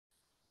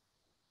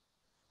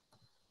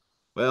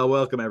Well,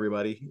 welcome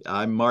everybody.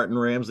 I'm Martin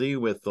Ramsey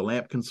with the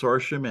LAMP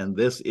Consortium, and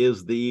this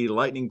is the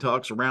Lightning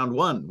Talks round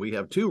one. We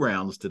have two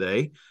rounds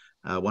today,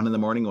 one in the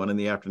morning, one in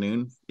the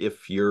afternoon.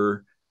 If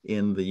you're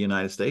in the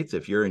United States,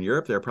 if you're in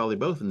Europe, they're probably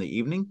both in the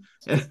evening.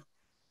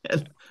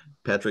 And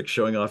Patrick's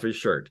showing off his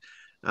shirt.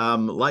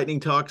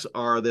 Lightning Talks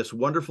are this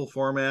wonderful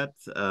format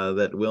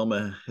that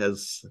Wilma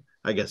has.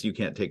 I guess you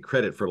can't take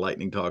credit for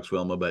Lightning Talks,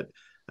 Wilma, but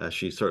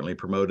she certainly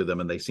promoted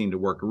them, and they seem to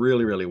work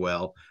really, really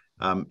well.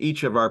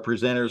 Each of our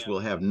presenters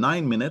will have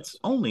 9 minutes,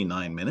 only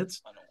 9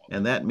 minutes,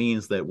 and that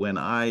means that when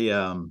I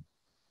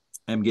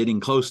am getting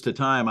close to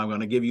time, I'm going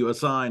to give you a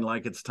sign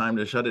like it's time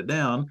to shut it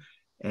down.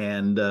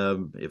 And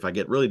if I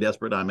get really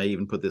desperate, I may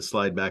even put this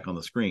slide back on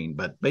the screen.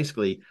 But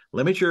basically,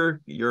 limit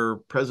your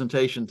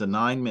presentation to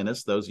 9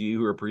 minutes, those of you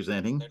who are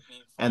presenting.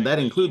 And that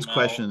includes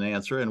question and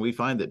answer. And we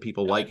find that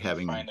people like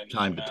having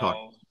time to talk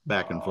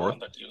back and forth.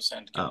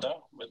 Uh,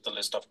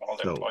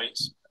 so,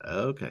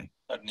 okay.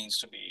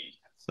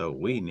 So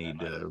we need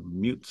to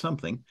mute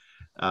something.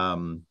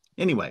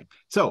 Anyway,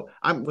 so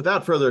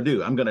without further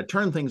ado, I'm going to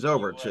turn things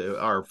over to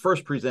our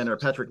first presenter,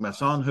 Patrick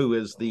Masson, who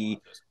is the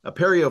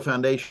Apereo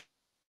Foundation.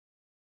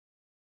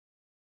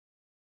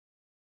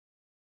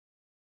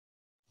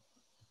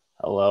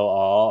 Hello,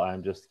 all.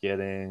 I'm just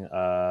getting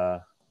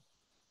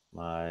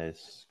my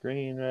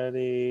screen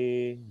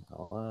ready.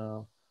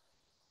 Hello.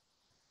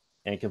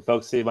 And can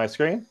folks see my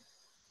screen?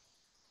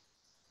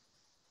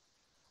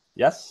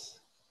 Yes?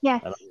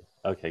 Yes.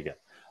 Okay, good.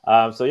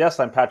 So yes,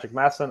 I'm Patrick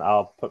Masson.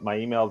 I'll put my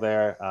email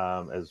there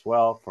as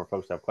well for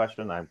folks who have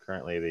questions. I'm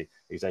currently the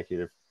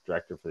Executive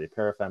Director for the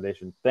Apereo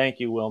Foundation. Thank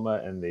you,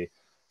 Wilma, and the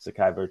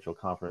Sakai Virtual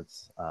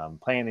Conference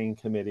Planning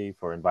Committee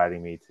for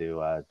inviting me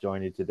to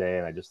join you today.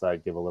 And I just thought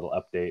I'd give a little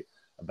update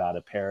about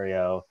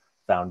Apereo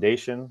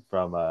Foundation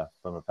from a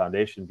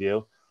foundation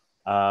view.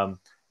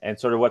 And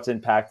sort of what's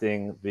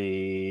impacting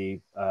the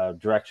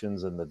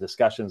directions and the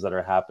discussions that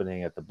are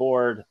happening at the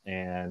board,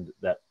 and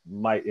that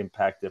might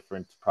impact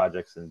different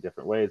projects in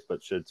different ways,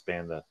 but should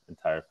span the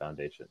entire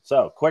foundation.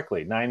 So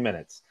quickly, 9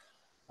 minutes.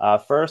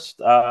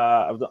 First,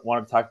 I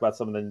want to talk about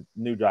some of the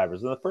new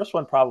drivers. And the first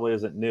one probably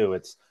isn't new.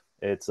 It's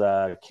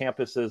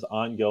campuses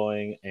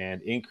ongoing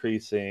and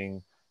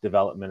increasing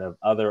development of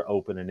other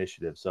open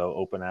initiatives. So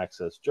open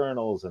access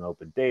journals and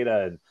open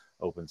data and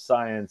open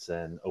science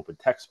and open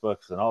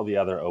textbooks and all the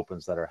other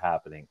opens that are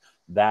happening.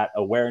 That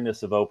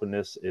awareness of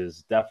openness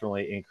is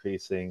definitely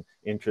increasing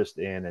interest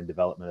in and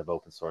development of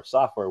open source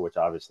software, which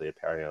obviously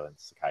Apereo and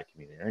Sakai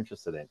community are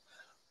interested in.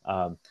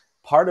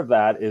 Part of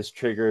that is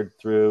triggered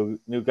through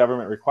new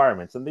government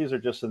requirements. And these are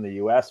just in the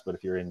US, but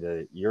if you're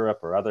into Europe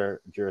or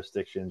other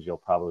jurisdictions, you'll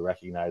probably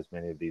recognize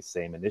many of these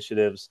same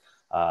initiatives.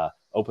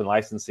 Open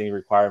licensing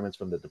requirements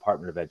from the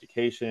Department of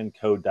Education,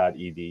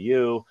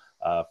 code.edu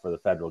for the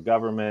federal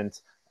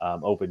government,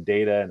 open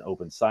data and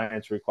open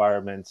science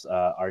requirements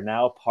are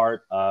now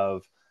part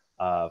of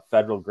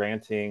federal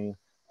granting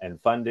and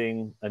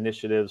funding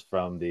initiatives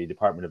from the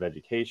Department of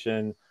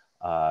Education,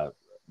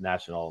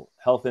 National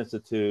Health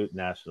Institute,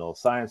 National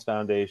Science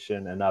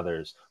Foundation, and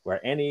others,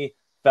 where any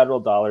federal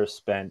dollars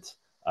spent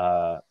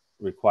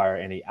require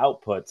any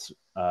outputs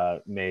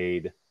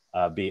made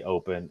be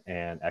open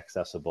and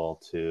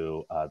accessible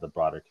to the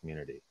broader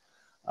community.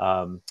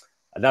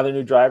 Another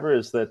new driver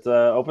is that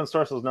open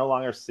source is no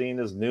longer seen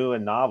as new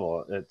and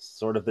novel. It's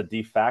sort of the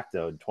de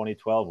facto. In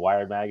 2012,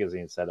 Wired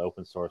Magazine said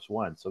open source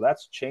won. So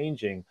that's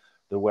changing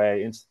the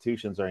way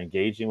institutions are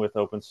engaging with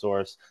open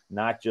source,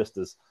 not just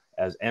as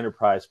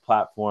enterprise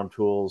platform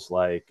tools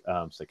like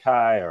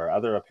Sakai or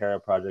other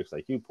Apereo projects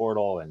like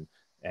uPortal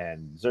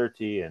and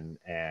Xerte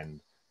and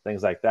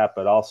things like that,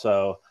 but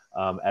also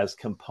as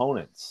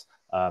components.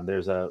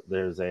 There's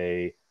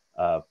a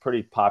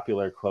pretty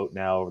popular quote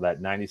now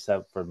that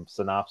 97 from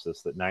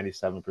Synopsys that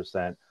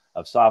 97%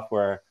 of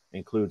software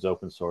includes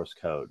open source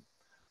code.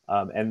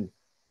 And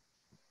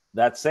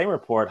that same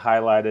report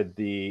highlighted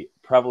the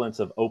prevalence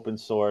of open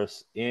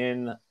source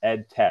in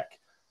ed tech.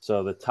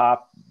 So the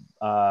top,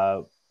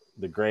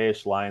 the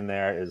grayish line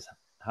there is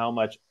how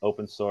much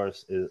open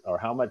source is, or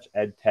how much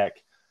ed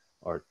tech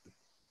or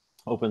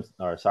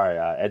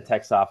ed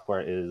tech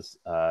software is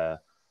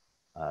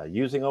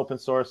using open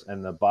source,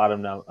 and the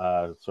bottom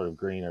sort of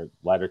green or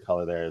lighter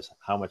color there is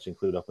how much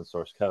include open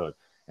source code.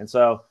 And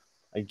so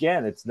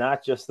again, it's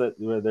not just that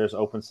there's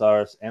open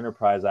source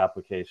enterprise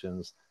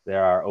applications,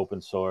 there are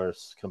open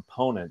source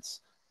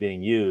components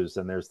being used,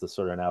 and there's the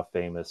sort of now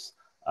famous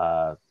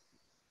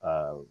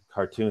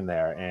cartoon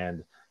there.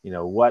 And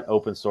what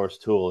open source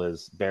tool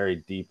is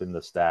buried deep in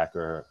the stack,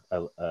 or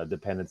a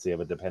dependency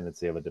of a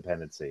dependency of a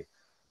dependency.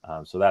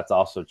 So that's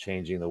also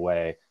changing the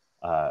way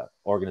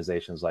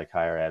organizations like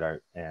higher ed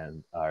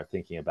are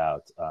thinking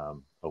about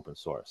open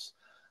source.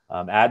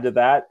 Add to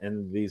that,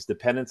 and these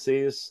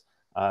dependencies,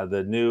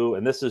 the new,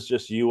 and this is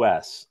just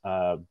US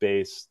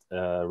based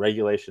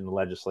regulation and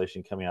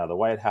legislation coming out of the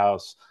White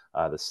House,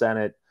 the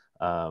Senate,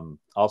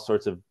 all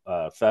sorts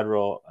of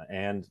federal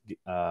and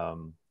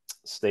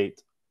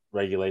state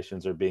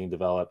regulations are being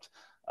developed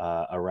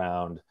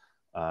around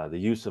the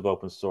use of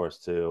open source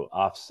to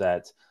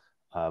offset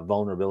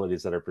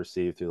vulnerabilities that are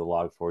perceived through the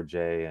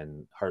Log4j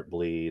and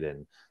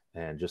Heartbleed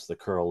and just the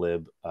curl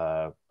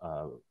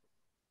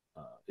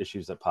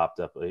issues that popped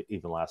up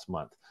even last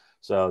month.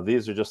 So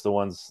these are just the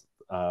ones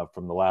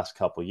from the last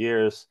couple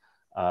years.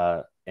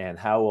 And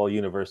how will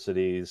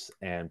universities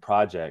and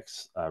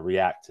projects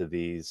react to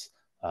these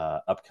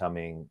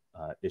upcoming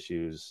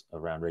issues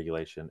around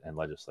regulation and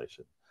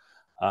legislation?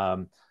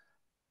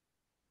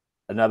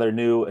 Another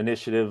new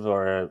initiative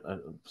or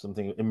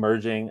something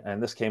emerging,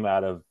 and this came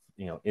out of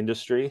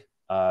industry,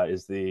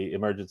 is the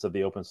emergence of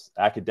the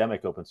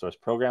academic open source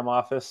program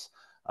office.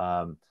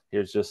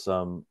 Here's just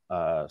some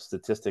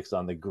statistics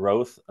on the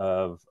growth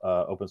of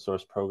open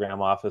source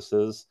program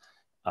offices.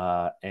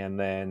 And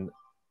then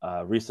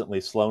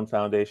recently, Sloan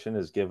Foundation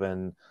has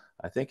given,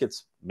 I think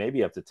it's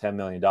maybe up to $10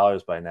 million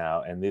by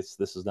now. And this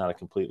is not a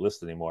complete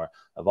list anymore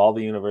of all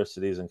the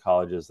universities and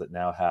colleges that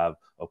now have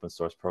open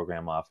source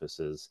program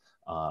offices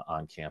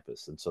on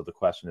campus. And so the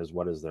question is,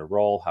 what is their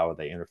role? How are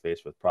they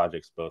interface with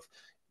projects, both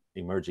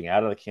emerging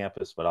out of the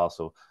campus, but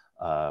also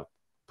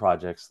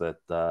projects that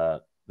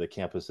the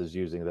campus is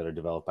using that are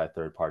developed by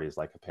third parties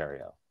like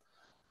Apereo.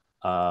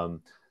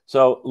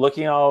 So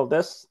looking at all of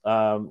this,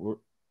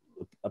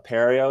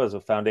 Apereo as a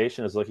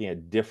foundation is looking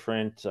at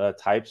different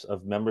types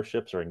of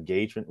memberships or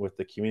engagement with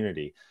the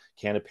community.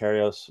 Can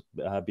Apereo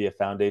be a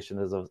foundation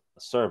as a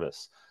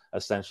service,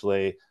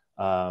 essentially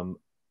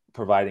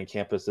providing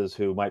campuses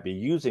who might be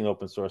using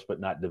open source but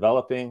not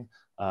developing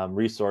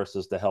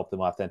resources to help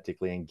them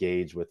authentically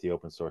engage with the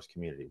open source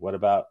community? What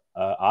about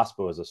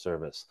OSPO as a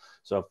service?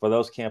 So for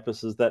those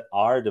campuses that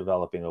are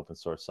developing open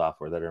source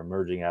software, that are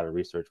emerging out of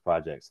research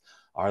projects,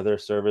 are there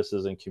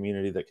services and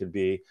community that could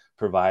be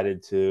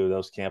provided to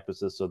those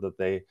campuses so that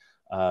they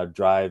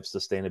drive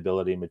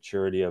sustainability and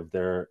maturity of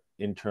their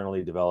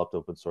internally developed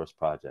open source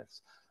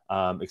projects?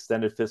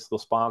 Extended fiscal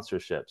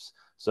sponsorships.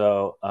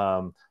 So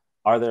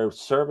are there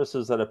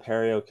services that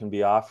Apereo can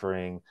be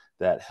offering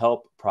that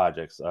help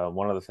projects?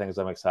 One of the things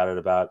I'm excited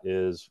about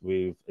is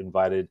we've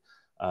invited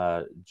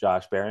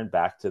Josh Barron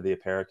back to the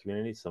Apereo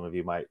community. Some of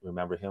you might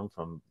remember him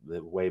from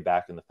the way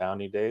back in the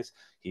founding days.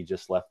 He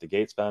just left the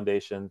Gates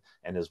Foundation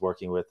and is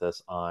working with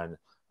us on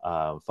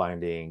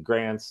finding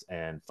grants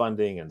and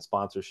funding and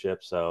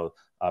sponsorship. So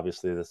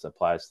obviously this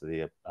applies to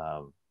the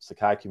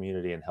Sakai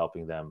community and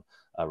helping them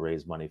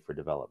raise money for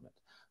development.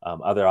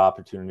 Other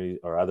opportunities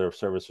or other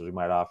services we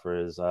might offer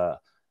is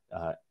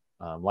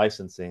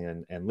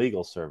licensing and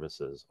legal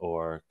services,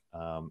 or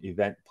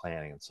event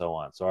planning and so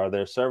on. So are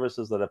there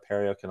services that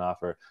Apereo can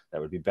offer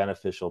that would be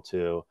beneficial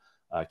to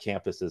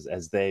campuses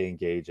as they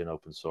engage in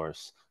open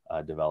source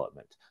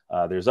development?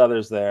 There's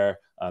others there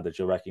that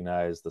you'll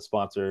recognize.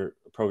 The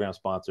program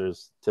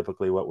sponsors,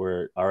 typically what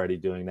we're already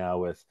doing now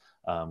with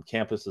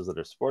campuses that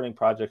are supporting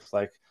projects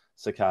like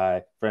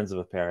Sakai, Friends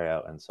of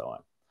Apereo, and so on.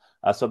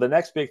 So the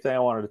next big thing I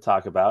wanted to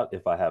talk about,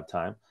 if I have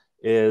time,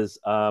 is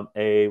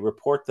a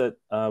report that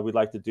we'd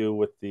like to do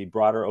with the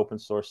broader open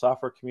source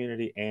software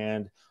community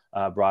and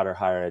broader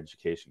higher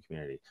education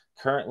community.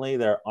 Currently,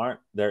 there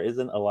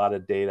isn't a lot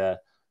of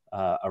data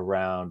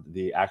around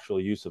the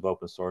actual use of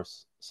open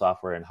source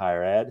software in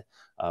higher ed,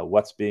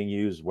 what's being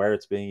used, where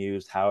it's being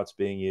used, how it's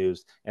being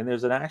used. And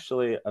there's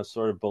actually a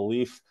sort of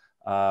belief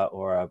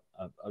or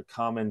a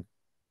common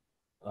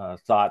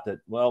thought that,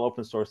 well,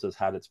 open source has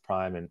had its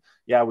prime and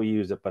yeah, we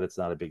use it, but it's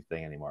not a big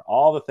thing anymore.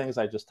 All the things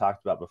I just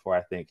talked about before,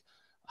 I think,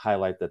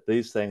 highlight that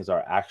these things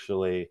are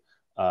actually,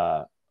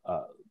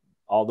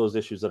 all those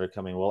issues that are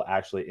coming will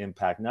actually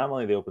impact not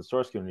only the open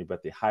source community,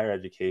 but the higher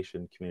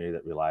education community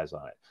that relies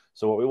on it.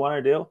 So what we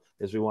want to do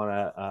is we want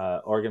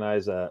to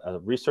organize a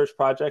research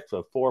project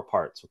of 4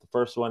 parts. So the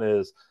first one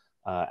is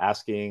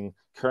asking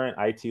current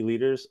IT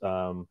leaders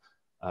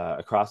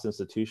across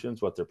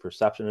institutions what their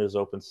perception of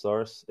open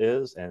source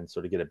is, and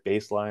sort of get a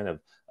baseline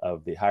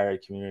of the higher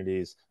ed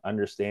community's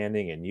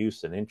understanding and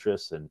use and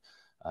interests and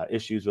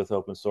issues with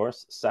open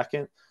source.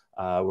 Second,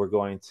 we're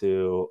going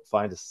to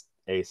find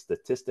a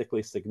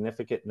statistically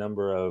significant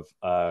number of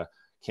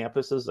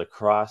campuses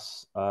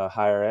across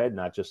higher ed,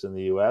 not just in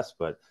the US,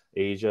 but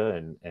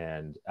Asia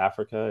and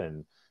Africa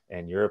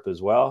and Europe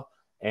as well.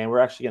 And we're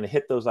actually going to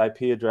hit those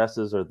IP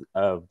addresses of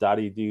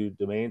 .edu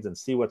domains and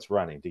see what's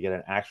running to get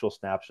an actual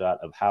snapshot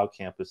of how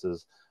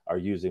campuses are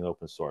using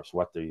open source,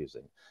 what they're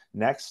using.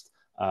 Next,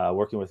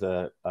 working with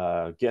a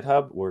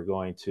GitHub, we're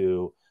going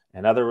to,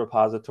 and other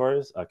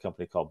repositories, a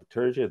company called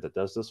Bitergia that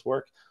does this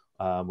work.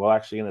 We're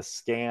actually going to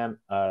scan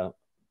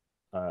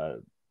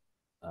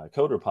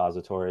code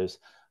repositories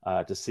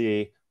to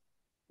see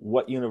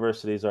what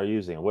universities are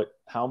using,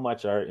 how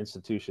much are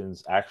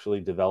institutions actually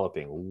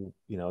developing.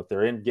 You know, if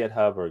they're in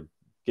GitHub or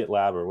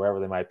GitLab or wherever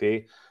they might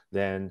be,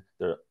 then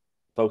the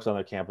folks on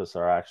their campus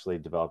are actually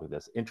developing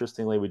this.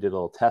 Interestingly, we did a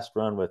little test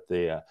run with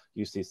the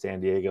UC San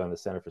Diego and the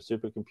Center for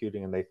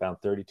Supercomputing, and they found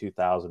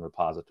 32,000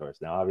 repositories.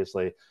 Now,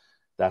 obviously,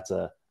 that's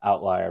an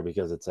outlier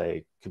because it's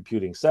a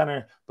computing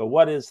center, but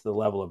what is the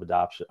level of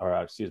adoption, or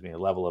excuse me, a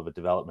level of a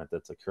development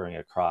that's occurring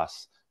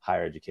across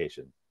higher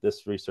education?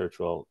 This research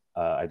will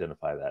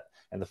identify that.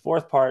 And the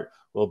fourth part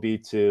will be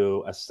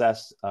to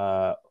assess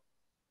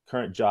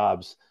current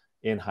jobs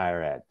in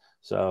higher ed.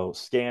 So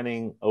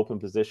scanning open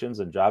positions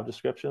and job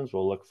descriptions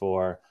will look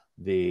for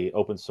the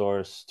open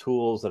source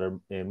tools that are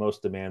in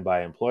most demand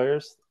by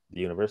employers,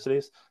 the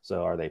universities.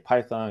 So are they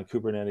Python,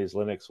 Kubernetes,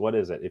 Linux? What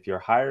is it? If you're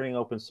hiring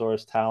open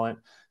source talent,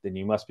 then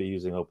you must be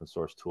using open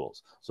source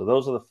tools. So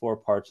those are the 4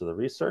 parts of the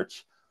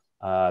research.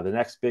 The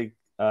next big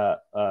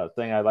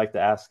thing I'd like to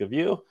ask of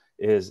you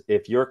is,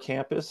 if your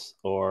campus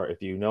or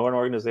if you know an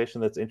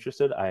organization that's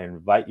interested, I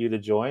invite you to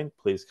join.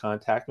 Please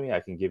contact me.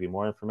 I can give you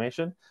more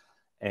information.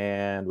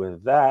 And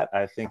with that,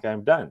 I think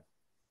I'm done.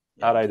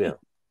 How'd I do?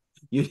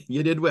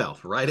 You did well,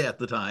 right at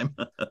the time.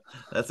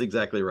 That's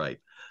exactly right.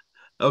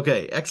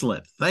 Okay,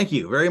 excellent. Thank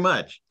you very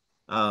much.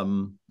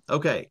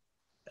 Okay,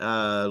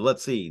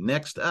 let's see.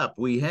 Next up,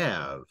 we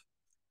have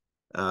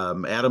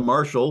Adam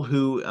Marshall,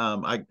 who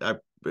I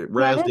Yeah,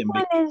 razzed this him.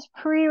 one is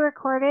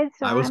pre-recorded,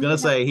 so I was I'm going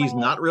to gonna say he's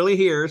play not really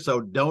here,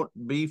 so don't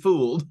be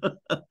fooled.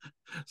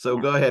 So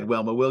Yeah. go ahead,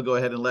 Wilma. We'll go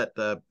ahead and let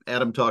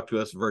Adam talk to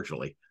us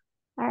virtually.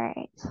 All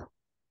right.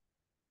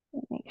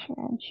 Make sure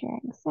I'm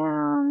sharing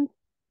sound.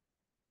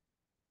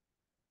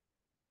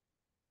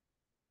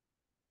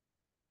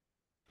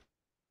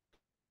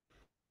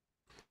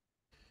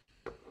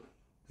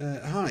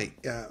 Hi,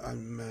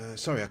 I'm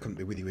sorry I couldn't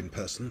be with you in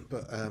person,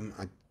 but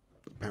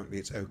apparently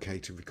it's okay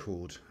to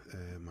record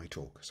my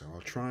talk, so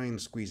I'll try and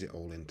squeeze it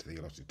all into the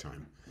allotted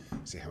time,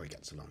 see how it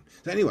gets along.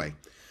 So anyway,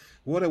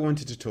 what I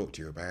wanted to talk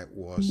to you about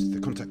was the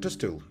Contact Us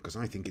tool, because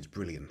I think it's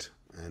brilliant,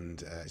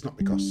 and it's not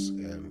because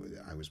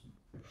I was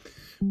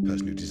the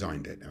person who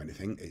designed it or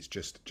anything, it's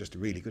just a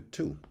really good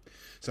tool.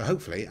 So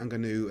hopefully I'm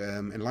going to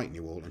enlighten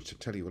you all and to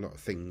tell you a lot of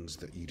things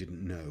that you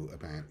didn't know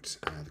about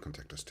the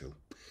Contact Us tool.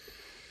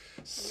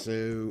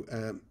 So,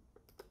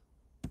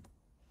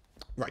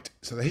 right,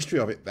 so the history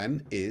of it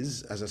then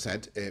is, as I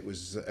said, it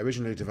was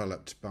originally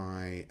developed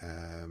by,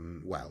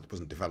 well, it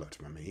wasn't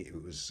developed by me,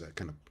 it was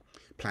kind of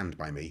planned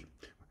by me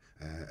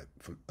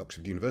from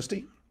Oxford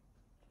University.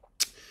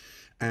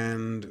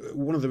 And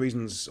one of the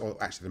reasons, or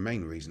actually the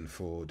main reason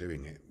for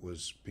doing it,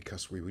 was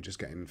because we were just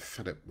getting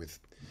fed up with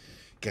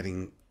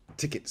getting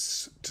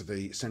tickets to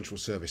the central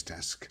service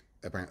desk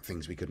about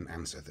things we couldn't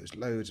answer. There's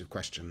loads of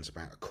questions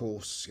about a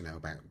course, you know,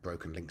 about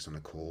broken links on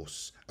a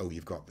course. Oh,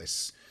 you've got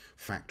this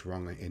fact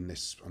wrong on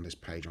this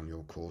page on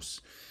your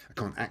course. I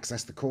can't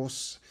access the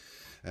course.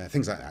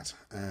 Things like that.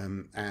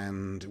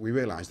 And we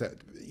realised that,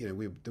 you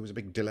know, there was a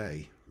big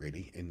delay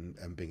really in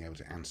being able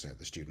to answer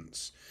the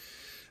students.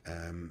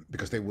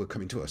 Because they were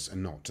coming to us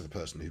and not to the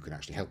person who could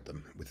actually help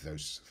them with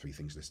those 3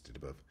 things listed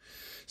above.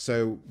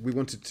 So we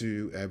wanted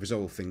to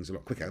resolve things a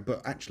lot quicker,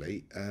 but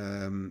actually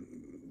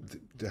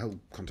the whole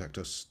Contact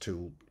Us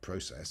tool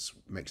process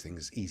makes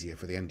things easier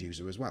for the end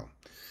user as well.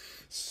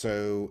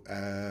 So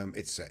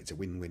it's a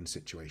win-win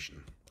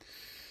situation.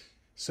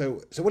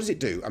 So what does it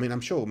do? I mean,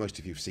 I'm sure most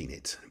of you have seen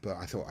it, but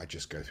I thought I'd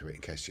just go through it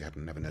in case you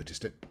hadn't never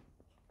noticed it.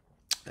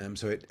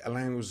 So it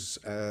allows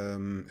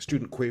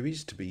student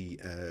queries to be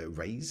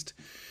raised.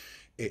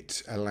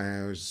 It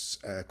allows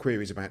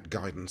queries about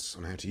guidance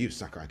on how to use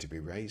Sakai to be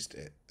raised.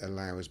 It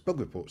allows bug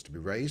reports to be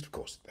raised. Of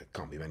course, there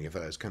can't be many of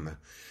those, can there?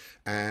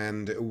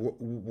 And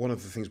one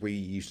of the things we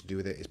used to do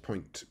with it is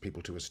point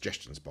people to a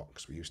suggestions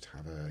box. We used to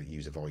have a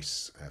user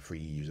voice, a free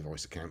user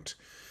voice account,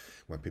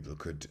 where people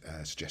could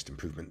suggest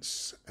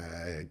improvements,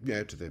 you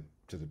know, to the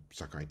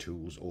Sakai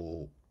tools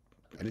or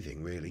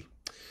anything really.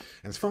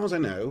 And as far as I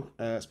know,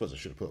 I suppose I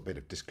should have put a bit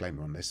of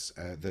disclaimer on this,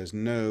 there's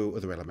no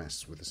other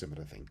LMS with a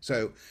similar thing.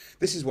 So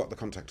this is what the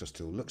Contact Us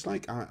tool looks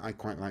like. I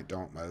quite like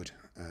dark mode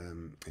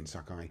in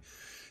Sakai,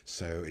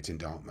 so it's in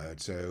dark mode.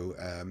 So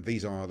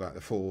these are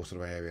the 4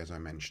 sort of areas I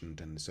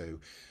mentioned, and so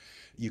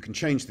you can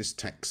change this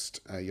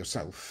text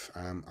yourself.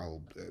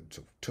 I'll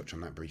sort of touch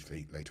on that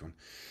briefly later on.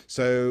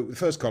 So the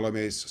first column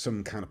is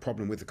some kind of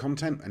problem with the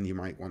content, and you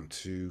might want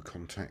to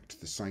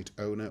contact the site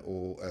owner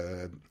or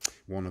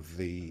one of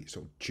the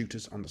sort of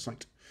tutors on the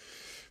site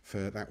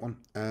for that one.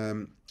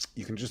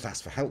 You can just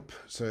ask for help.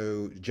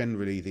 So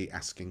generally the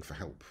asking for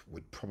help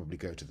would probably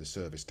go to the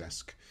service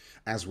desk,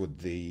 as would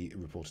the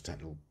report a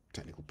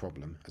technical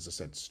problem. As I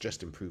said,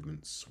 suggest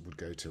improvements would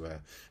go to an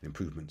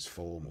improvements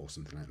form or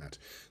something like that.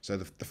 So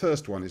the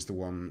first one is the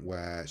one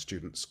where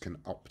students can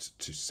opt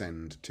to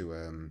send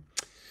to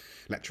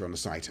lecture on the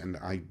site, and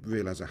I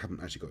realise I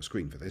haven't actually got a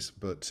screen for this,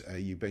 but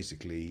you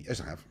basically, yes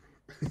I have.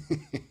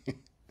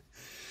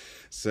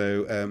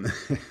 So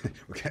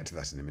we'll get to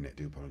that in a minute,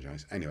 I do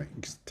apologise. Anyway,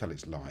 you can tell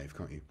it's live,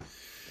 can't you?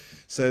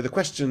 So the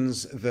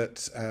questions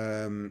that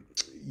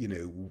you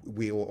know,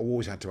 we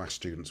always had to ask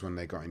students when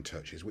they got in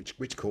touch is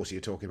which course are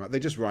you talking about? They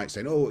just write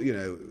saying, oh, you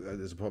know,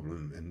 there's a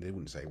problem, and they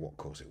wouldn't say what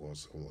course it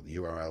was or what the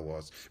URL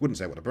was, wouldn't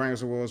say what the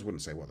browser was,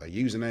 wouldn't say what their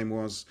username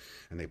was,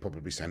 and they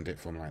probably send it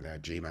from like their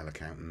Gmail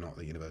account and not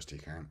the university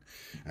account,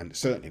 and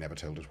certainly never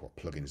told us what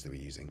plugins they were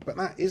using. But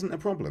that isn't a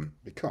problem,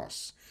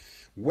 because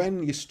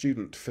when your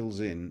student fills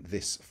in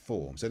this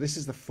form, so this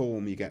is the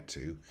form you get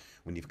to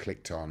when you've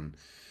clicked on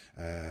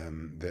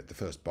the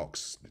first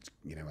box,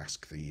 you know,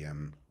 ask the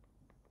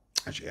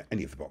actually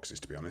any of the boxes,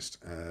 to be honest,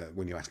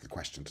 when you ask the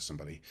question to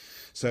somebody.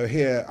 So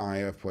here I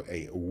have put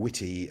a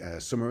witty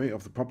summary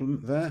of the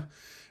problem there,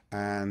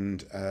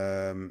 and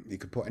you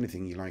could put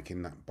anything you like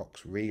in that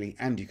box, really,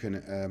 and you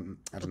can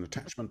add an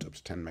attachment up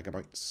to 10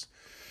 megabytes.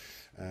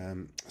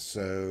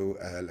 So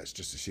let's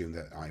just assume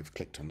that I've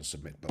clicked on the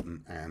submit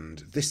button, and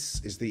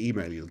this is the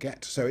email you'll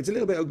get. So it's a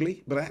little bit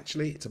ugly, but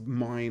actually it's a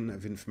mine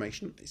of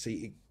information. See,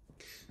 it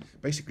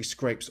basically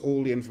scrapes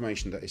all the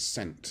information that is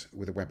sent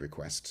with a web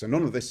request. So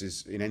none of this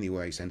is in any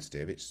way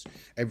sensitive. It's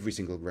every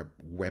single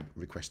web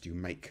request you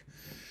make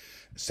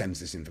sends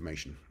this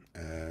information.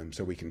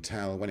 So we can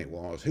tell when it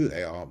was, who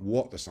they are,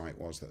 what the site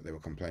was that they were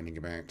complaining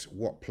about,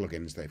 what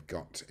plugins they've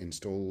got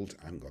installed,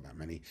 I haven't got that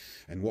many,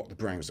 and what the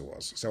browser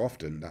was. So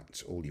often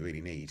that's all you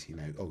really need, you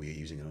know, oh, you're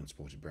using an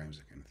unsupported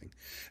browser kind of thing.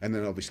 And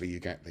then obviously you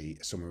get the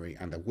summary,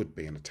 and there would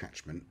be an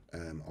attachment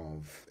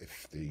of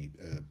if the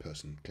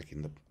person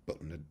clicking the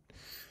button had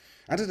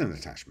added an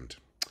attachment.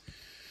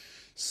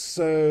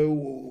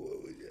 So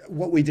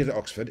what we did at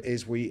Oxford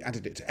is we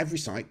added it to every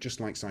site, just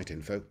like site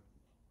info.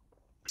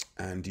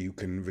 And you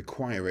can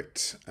require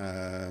it,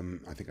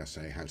 I think I'll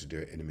say how to do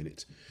it in a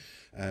minute,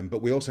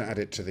 but we also add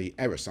it to the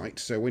error site.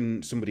 So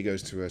when somebody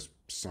goes to a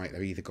site,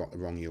 they've either got the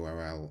wrong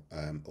URL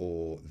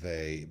or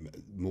they,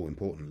 more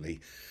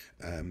importantly,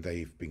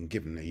 they've been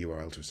given a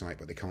URL to a site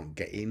but they can't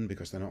get in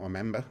because they're not a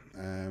member.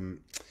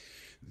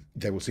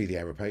 They will see the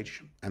error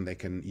page, and they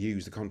can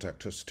use the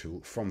Contact Us tool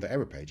from the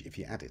error page if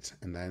you add it,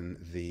 and then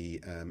the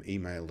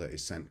email that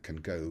is sent can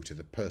go to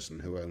the person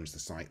who owns the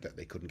site that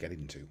they couldn't get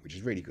into, which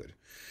is really good.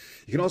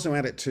 You can also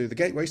add it to the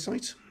gateway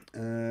site,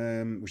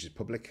 which is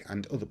public,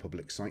 and other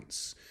public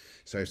sites.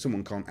 So if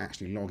someone can't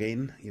actually log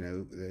in, you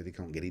know, they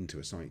can't get into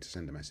a site to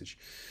send a message,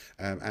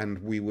 and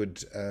we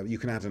would, you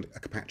can add a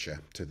CAPTCHA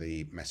to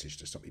the message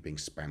to stop you being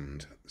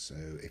spammed. So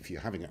if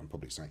you're having it on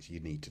public sites, you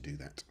need to do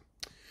that.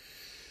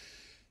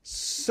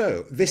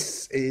 So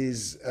this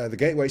is the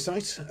gateway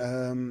site,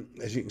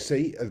 as you can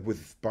see,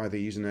 by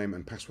the username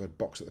and password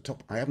box at the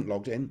top. I haven't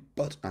logged in,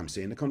 but I'm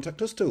seeing the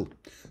Contact Us tool.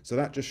 So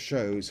that just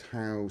shows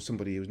how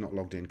somebody who's not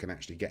logged in can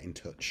actually get in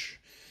touch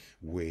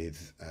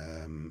with,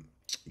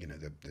 you know,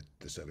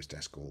 the service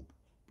desk, or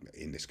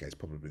in this case,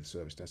 probably the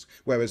service desk.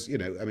 Whereas, you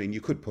know, I mean,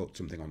 you could put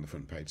something on the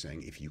front page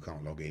saying, if you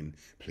can't log in,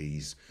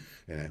 please,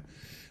 you know,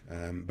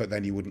 but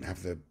then you wouldn't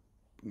have the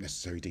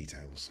necessary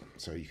details.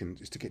 So you can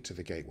stick it to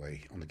the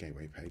gateway on the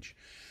gateway page.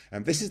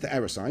 This is the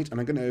error site, and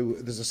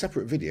there's a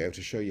separate video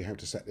to show you how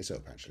to set this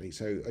up actually.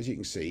 So as you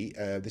can see,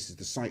 this is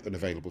the site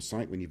unavailable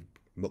site when you've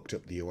mucked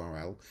up the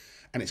URL,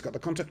 and it's got the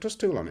Contact Us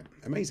tool on it.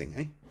 Amazing,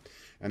 eh?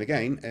 And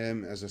again,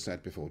 as I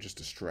said before, just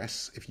to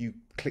stress, if you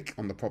click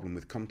on the problem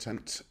with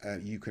content,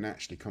 you can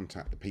actually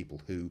contact the people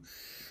who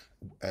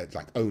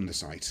like own the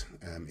site,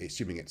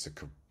 assuming it's a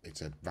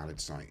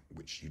valid site,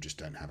 which you just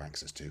don't have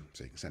access to.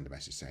 So you can send a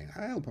message saying,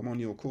 help, I'm on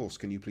your course,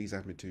 can you please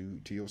add me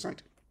to your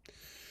site?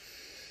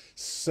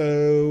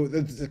 So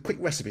there's a quick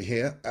recipe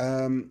here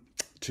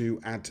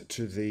to add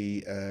to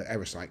the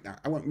error site. Now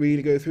I won't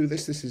really go through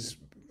this.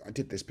 I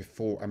did this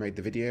before I made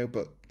the video,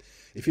 but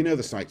if you know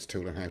the sites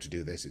tool and how to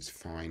do this, it's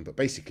fine. But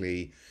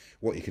basically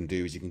what you can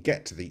do is you can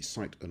get to the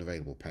site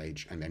unavailable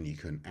page, and then you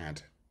can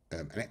add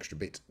an extra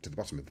bit to the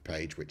bottom of the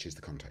page, which is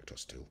the Contact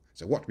Us tool.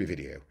 So watch my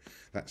video,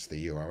 that's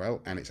the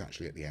URL, and it's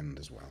actually at the end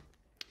as well.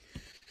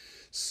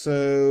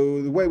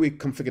 So the way we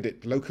configured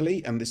it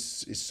locally, and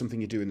this is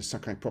something you do in the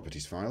Sakai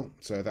properties file,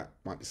 so that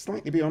might be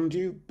slightly beyond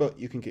you, but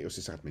you can get your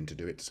sysadmin to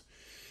do it.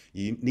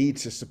 You need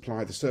to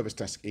supply the service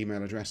desk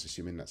email address,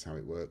 assuming that's how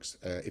it works.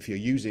 If you're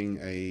using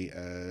a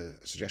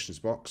suggestions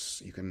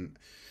box, you can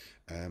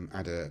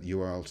add a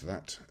URL to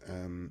that,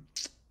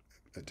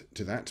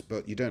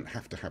 but you don't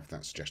have to have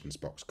that suggestions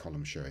box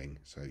column showing,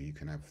 so you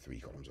can have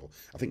 3 columns, or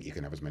I think you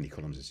can have as many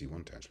columns as you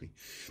want actually.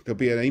 There'll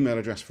be an email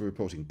address for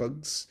reporting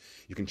bugs.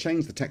 You can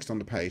change the text on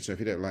the page, so if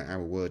you don't like our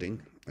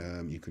wording,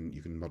 you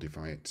can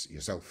modify it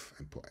yourself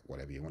and put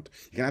whatever you want.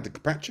 You can add a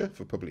CAPTCHA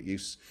for public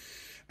use,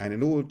 and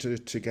in order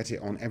to get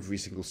it on every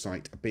single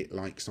site, a bit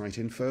like site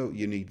info,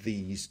 you need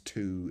these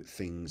 2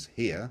 things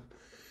here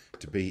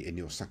to be in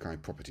your Sakai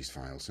properties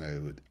file.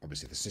 So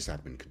obviously the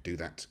sysadmin could do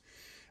that,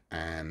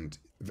 and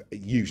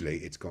usually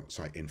it's got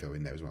site info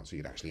in there as well, so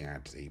you'd actually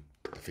add the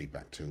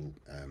feedback tool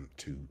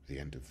to the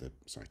end of the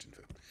site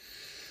info.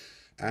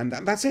 And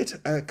that's it.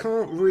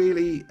 Can't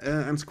really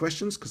answer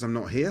questions because I'm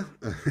not here,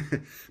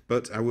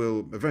 but I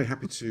will be very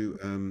happy for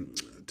you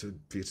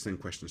to send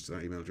questions to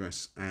that email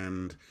address,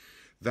 and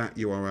that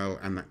URL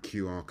and that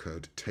QR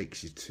code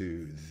takes you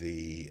to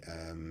the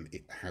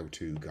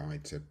how-to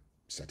guide to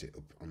set it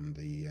up on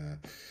the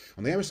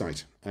error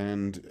site.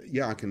 And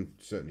yeah, I can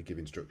certainly give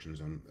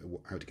instructions on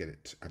how to get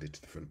it added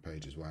to the front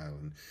page as well,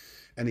 and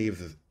any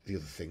of the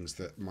other things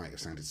that might have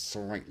sounded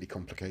slightly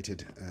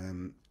complicated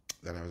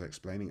that I was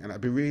explaining. And I'd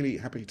be really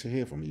happy to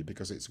hear from you,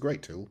 because it's a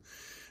great tool,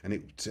 and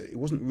it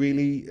wasn't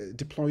really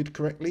deployed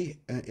correctly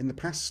in the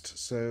past,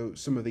 so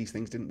some of these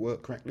things didn't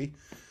work correctly.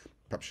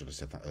 Perhaps should have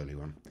said that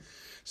earlier on.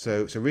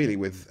 So really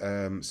with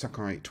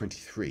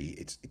SVC23,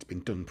 it's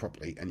been done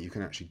properly, and you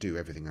can actually do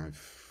everything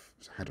I've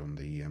had on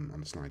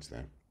the slides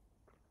there.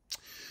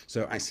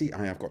 So I see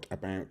I have got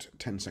about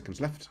 10 seconds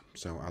left,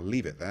 so I'll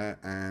leave it there.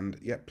 And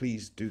yeah,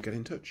 please do get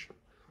in touch.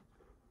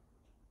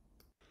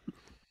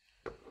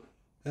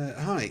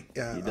 Hi.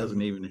 He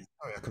doesn't even.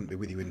 Sorry, I couldn't be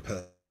with you in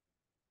person.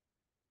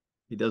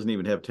 He doesn't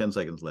even have 10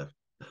 seconds left.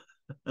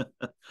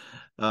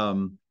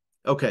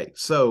 Okay,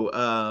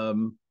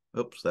 so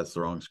oops, that's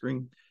the wrong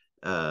screen.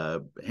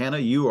 Hannah,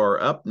 you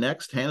are up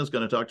next. Hannah's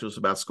going to talk to us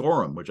about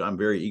Scorum, which I'm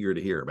very eager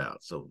to hear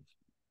about. So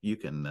you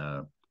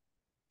can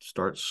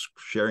start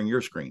sharing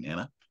your screen,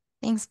 Hannah.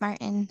 Thanks,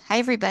 Martin. Hi,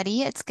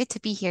 everybody. It's good to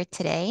be here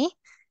today.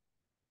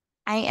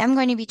 I am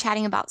going to be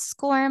chatting about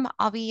SCORM.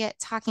 I'll be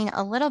talking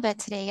a little bit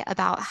today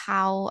about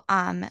how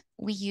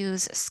we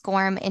use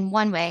SCORM in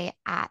one way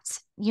at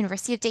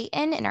University of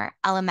Dayton in our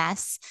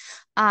LMS.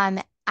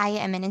 I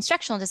am an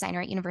instructional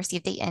designer at University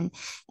of Dayton,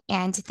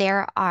 and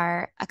there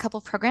are a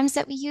couple programs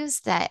that we use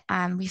that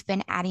we've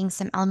been adding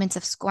some elements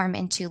of SCORM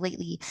into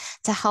lately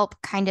to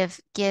help kind of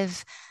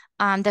give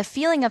the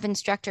feeling of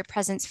instructor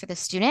presence for the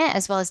student,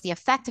 as well as the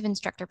effect of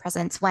instructor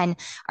presence when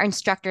our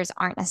instructors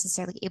aren't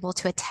necessarily able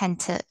to attend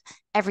to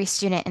every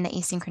student in the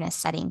asynchronous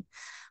setting.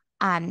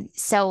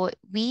 So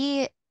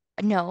we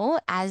know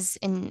as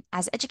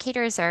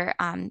educators or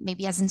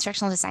maybe as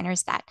instructional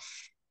designers that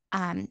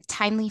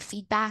timely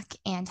feedback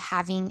and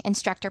having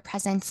instructor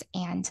presence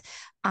and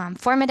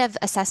formative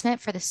assessment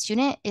for the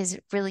student is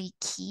really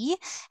key.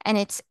 And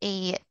it's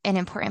an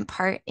important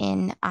part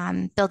in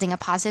building a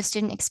positive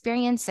student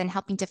experience and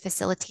helping to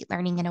facilitate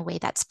learning in a way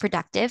that's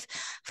productive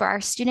for our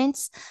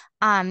students.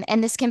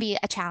 And this can be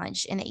a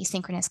challenge in the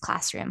asynchronous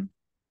classroom.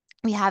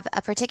 We have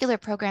a particular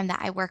program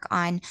that I work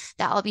on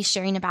that I'll be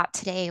sharing about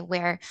today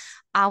where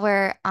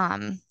our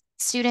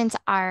students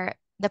are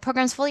the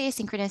program's fully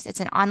asynchronous. It's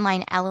an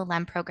online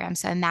LLM program,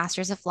 so a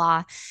master's of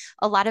law.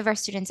 A lot of our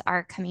students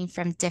are coming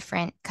from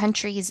different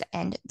countries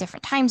and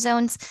different time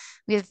zones.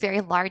 We have very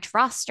large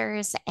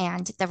rosters,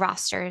 and the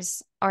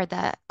rosters or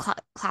the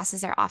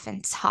classes are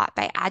often taught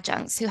by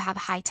adjuncts who have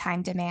high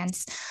time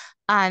demands.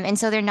 And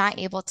so they're not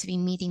able to be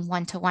meeting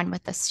one-to-one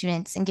with the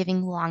students and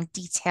giving long,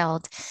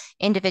 detailed,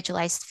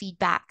 individualized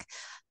feedback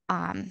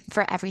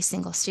for every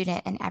single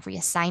student and every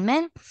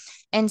assignment.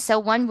 And so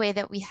one way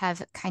that we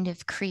have kind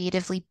of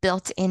creatively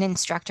built in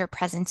instructor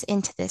presence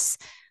into this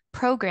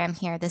program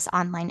here, this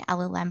online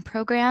LLM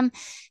program,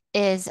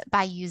 is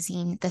by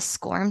using the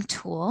SCORM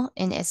tool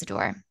in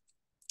Isidore.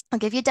 I'll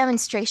give you a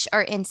demonstration,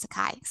 or in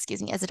Sakai,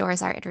 excuse me, Isidore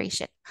is our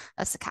iteration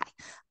of Sakai.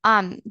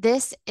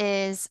 This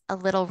is a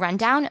little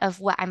rundown of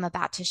what I'm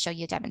about to show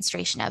you a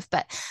demonstration of,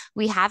 but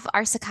we have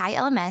our Sakai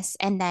LMS,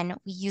 and then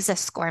we use a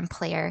SCORM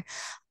player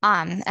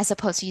as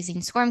opposed to using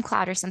SCORM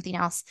Cloud or something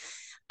else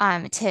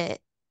to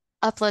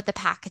upload the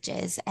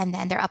packages, and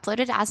then they're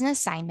uploaded as an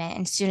assignment,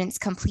 and students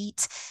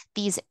complete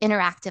these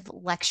interactive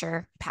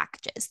lecture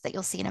packages that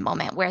you'll see in a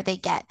moment where they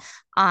get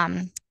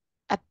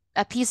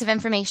a piece of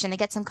information, they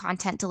get some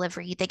content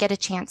delivery, they get a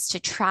chance to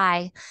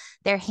try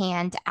their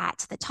hand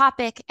at the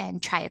topic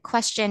and try a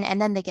question,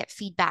 and then they get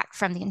feedback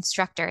from the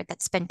instructor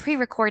that's been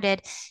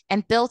pre-recorded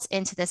and built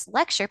into this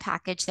lecture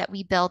package that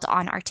we build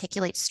on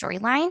Articulate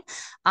Storyline,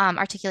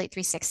 Articulate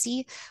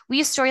 360. We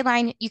use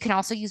Storyline. You can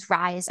also use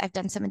Rise. I've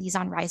done some of these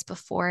on Rise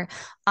before,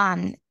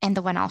 and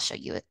the one I'll show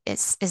you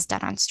is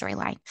done on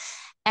Storyline.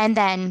 And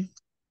then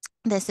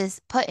this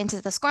is put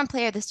into the SCORM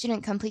player. The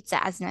student completes it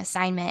as an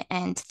assignment,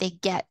 and they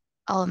get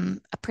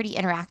a pretty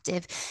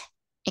interactive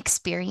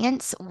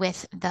experience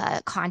with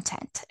the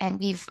content. And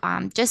we've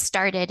just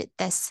started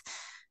this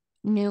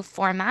new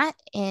format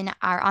in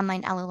our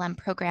online LLM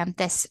program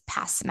this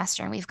past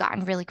semester, and we've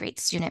gotten really great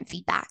student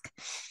feedback.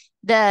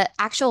 The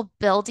actual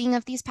building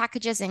of these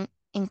packages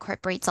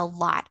incorporates a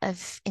lot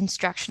of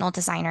instructional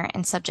designer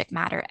and subject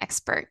matter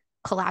expert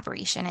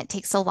collaboration. It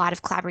takes a lot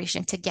of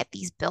collaboration to get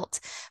these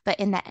built, but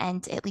in the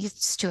end, it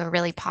leads to a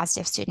really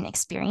positive student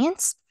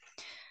experience.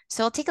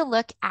 So we'll take a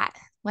look at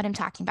what I'm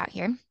talking about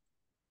here.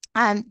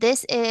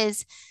 This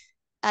is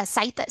a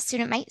site that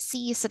student might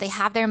see. So they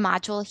have their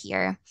module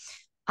here.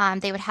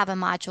 They would have a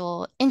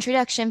module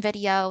introduction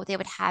video. They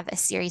would have a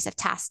series of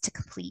tasks to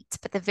complete.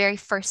 But the very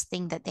first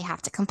thing that they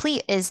have to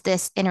complete is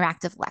this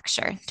interactive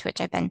lecture, to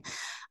which I've been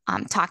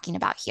talking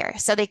about here.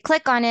 So they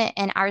click on it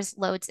and ours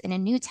loads in a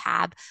new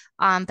tab,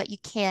 but you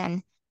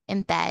can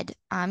embed,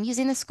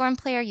 using the SCORM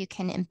player, you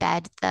can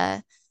embed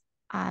the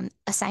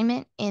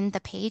assignment in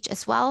the page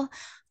as well.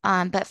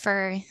 But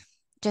for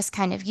just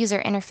kind of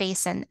user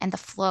interface and the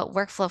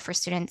workflow for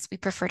students, we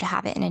prefer to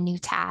have it in a new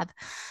tab.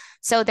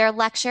 So their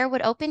lecture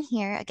would open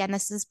here. Again,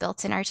 this is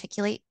built in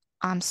Articulate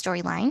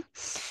Storyline.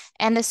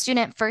 And the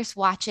student first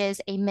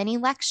watches a mini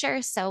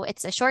lecture. So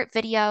it's a short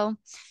video,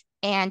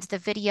 and the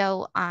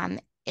video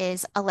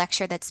is a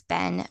lecture that's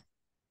been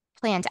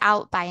planned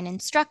out by an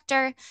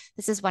instructor.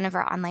 This is one of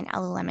our online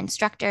LLM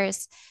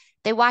instructors.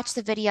 They watch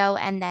the video,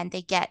 and then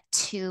they get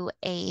to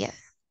a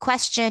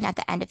question at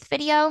the end of the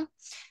video.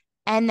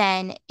 And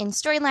then in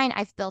Storyline,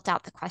 I've built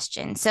out the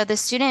question. So the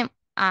student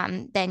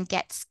then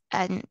gets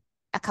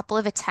a couple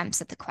of attempts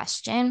at the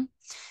question.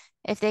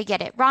 If they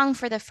get it wrong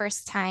for the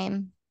first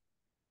time,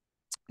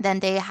 then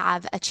they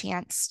have a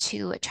chance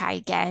to try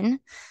again.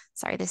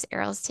 Sorry, this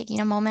arrow is taking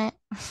a moment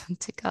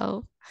to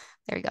go.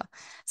 There we go.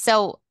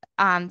 So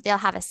they'll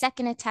have a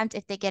second attempt.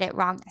 If they get it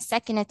wrong, a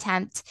second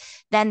attempt,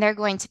 then they're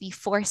going to be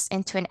forced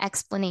into an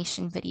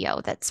explanation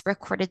video that's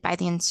recorded by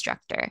the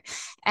instructor.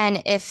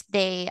 And if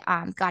they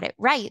got it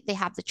right, they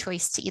have the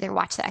choice to either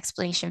watch the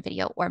explanation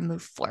video or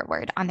move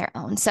forward on their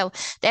own. So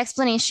the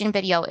explanation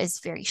video is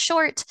very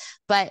short,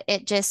 but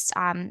it just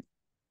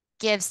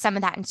gives some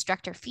of that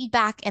instructor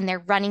feedback, and they're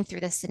running through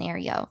the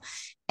scenario.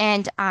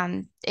 And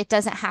it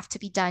doesn't have to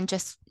be done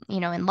just,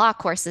 in law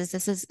courses.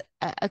 This is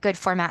a good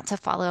format to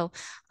follow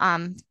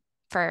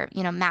for,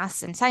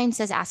 maths and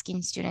sciences,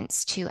 asking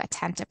students to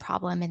attempt a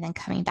problem and then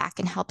coming back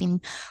and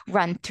helping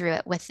run through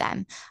it with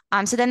them.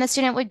 So then the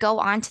student would go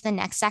on to the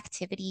next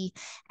activity,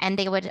 and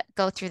they would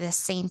go through the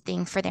same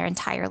thing for their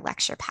entire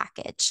lecture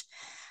package.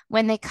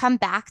 When they come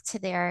back to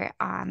their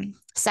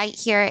site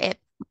here, it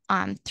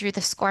through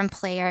the SCORM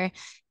player,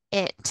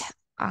 it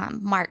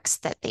marks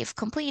that they've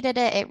completed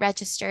it, it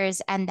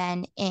registers, and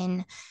then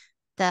in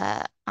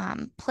the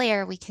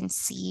player, we can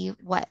see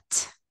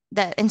what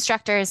the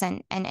instructors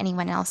and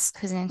anyone else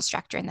who's an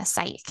instructor in the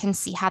site can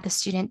see how the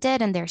student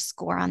did and their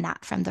score on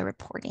that from the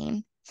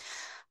reporting.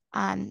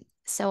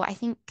 So I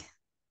think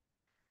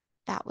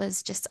that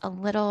was just a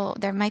little,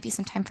 there might be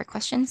some time for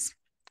questions.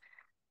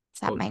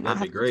 So that might not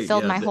have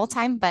filled my whole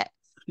time, but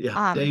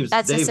Dave's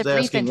that's just a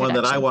brief asking one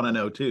that I want to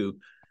know too.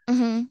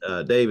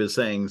 Mm-hmm. Dave is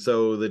saying,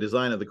 so the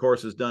design of the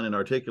course is done in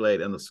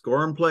Articulate and the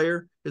SCORM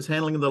player is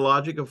handling the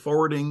logic of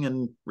forwarding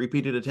and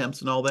repeated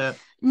attempts and all that?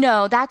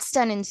 No, that's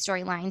done in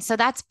Storyline. So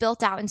that's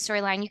built out in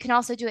Storyline. You can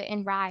also do it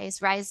in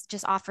Rise. Rise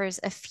just offers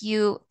a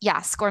few,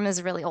 SCORM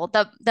is really old.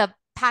 The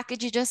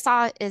package you just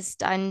saw is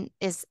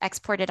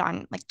exported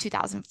on like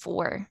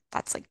 2004.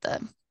 That's like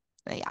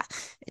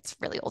it's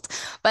really old.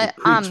 But it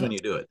creeps when you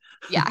do it.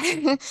 Yeah,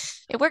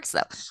 it works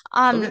though.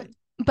 Okay.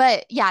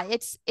 But yeah,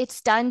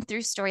 it's done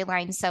through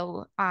Storyline.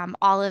 So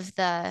all of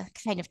the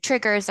kind of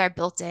triggers are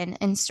built in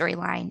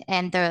Storyline,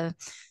 and the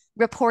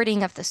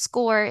reporting of the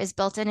score is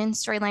built in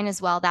Storyline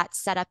as well.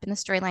 That's set up in the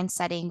Storyline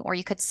setting, or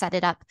you could set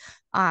it up,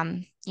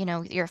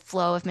 your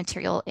flow of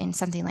material in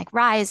something like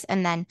Rise,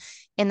 and then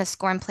in the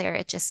SCORM player,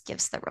 it just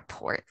gives the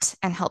report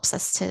and helps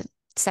us to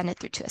send it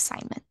through to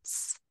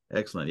assignments.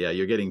 Excellent. Yeah,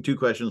 you're getting two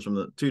questions from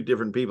the two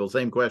different people.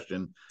 Same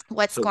question.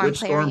 What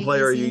SCORM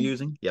player are you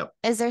using? Yep.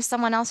 Is there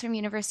someone else from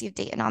University of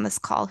Dayton on this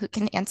call who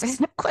can answer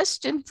that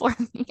question for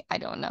me? I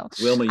don't know.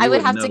 Wilma, I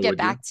would have to get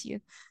back to you.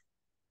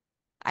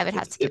 I would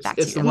have to get back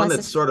to you. It's the one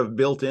that's sort of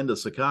built into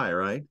Sakai,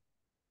 right?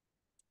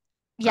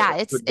 Yeah,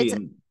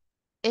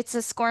 it's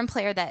a SCORM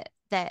player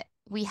that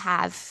we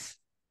have.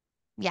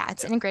 Yeah,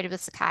 it's integrated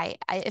with Sakai.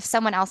 If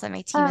someone else on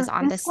my team is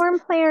on this, SCORM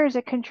player is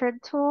a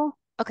contrib tool.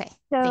 Okay.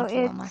 So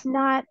it's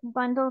not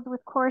bundled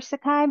with core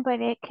Sakai, but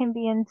it can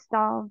be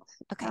installed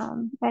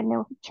at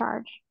no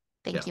charge.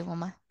 Thank you,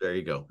 Wilma. There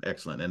you go.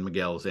 Excellent. And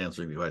Miguel is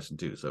answering the question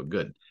too. So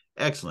good.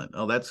 Excellent.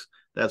 Oh, that's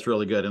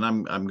really good. And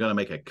I'm going to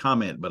make a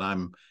comment, but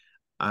I'm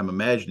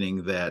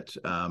imagining that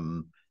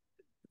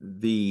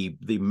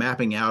the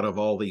mapping out of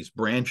all these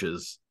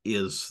branches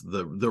is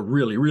the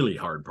really, really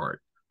hard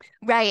part.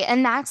 Right.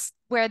 And that's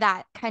where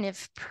that kind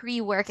of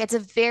pre-work, it's a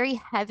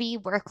very heavy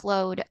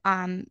workload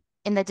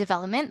in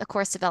the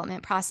course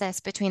development process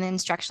between the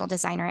instructional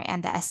designer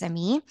and the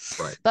SME.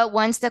 Right. But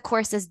once the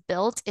course is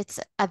built, it's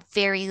a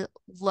very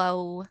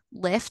low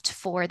lift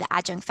for the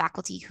adjunct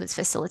faculty who is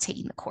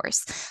facilitating the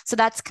course. So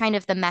that's kind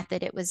of the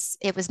method it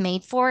was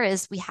made for,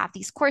 is we have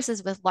these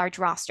courses with large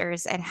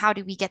rosters, and how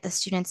do we get the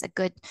students a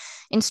good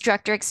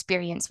instructor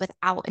experience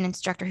without an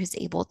instructor who's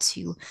able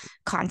to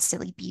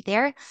constantly be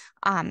there.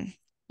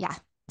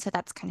 So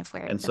that's kind of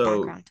where the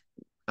background.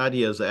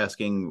 Adia is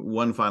asking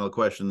one final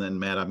question, then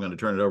Matt, I'm going to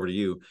turn it over to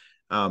you.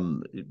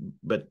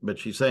 But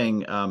she's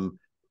saying,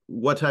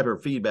 what type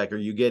of feedback are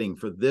you getting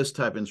for this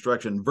type of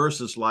instruction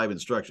versus live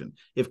instruction?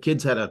 If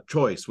kids had a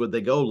choice, would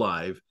they go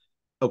live?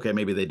 Okay,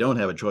 maybe they don't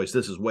have a choice.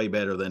 This is way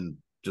better than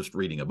just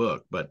reading a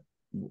book, but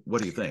what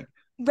do you think?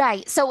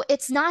 Right. So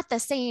it's not the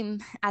same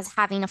as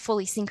having a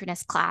fully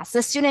synchronous class.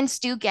 The students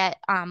do get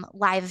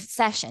live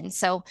sessions.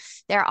 So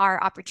there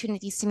are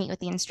opportunities to meet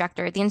with the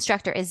instructor. The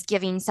instructor is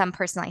giving some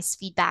personalized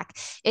feedback.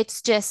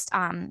 It's just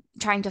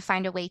trying to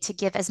find a way to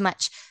give as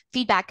much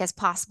feedback as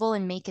possible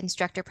and make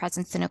instructor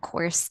presence in a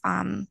course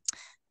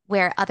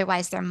where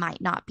otherwise there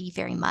might not be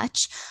very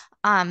much.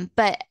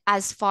 But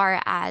as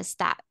far as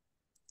that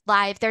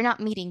live, they're not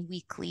meeting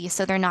weekly,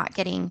 so they're not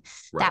getting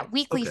that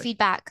weekly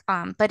feedback.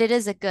 But it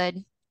is a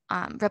good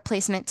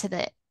replacement to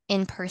the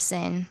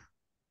in-person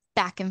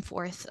back and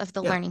forth of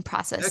the learning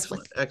process.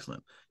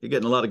 Excellent. You're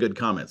getting a lot of good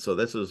comments. So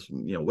this is,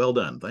 well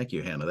done. Thank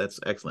you, Hannah.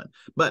 That's excellent.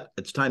 But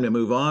it's time to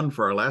move on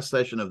for our last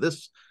session of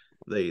this,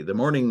 the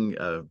morning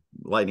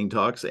lightning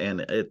talks.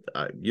 And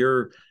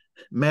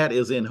Matt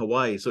is in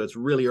Hawaii, so it's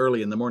really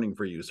early in the morning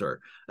for you, sir.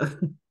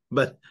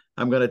 But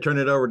I'm going to turn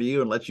it over to you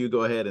and let you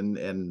go ahead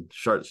and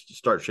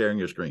start sharing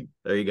your screen.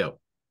 There you go.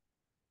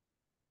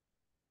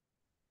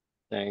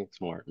 Thanks,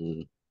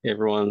 Martin. Hey,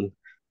 everyone.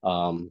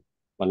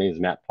 my name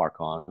is Matt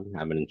Parkon.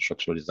 I'm an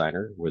instructional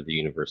designer with the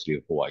University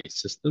of Hawaii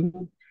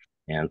System.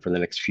 And for the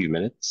next few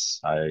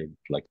minutes, I'd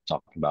like to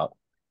talk about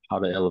how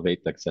to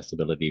elevate the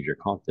accessibility of your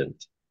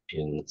content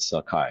in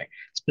Sakai,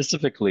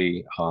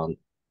 specifically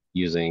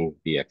using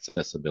the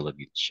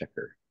accessibility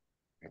checker.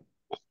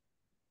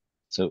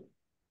 So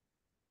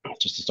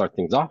just to start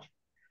things off,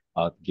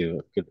 to give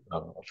a good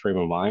frame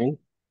of mind,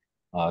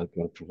 I'm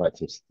going to provide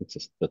some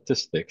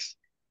statistics.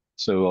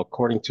 So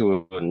according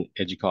to an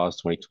EDUCAUSE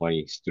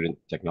 2020 student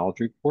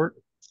technology report,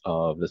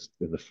 of the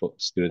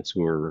students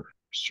who were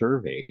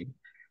surveyed,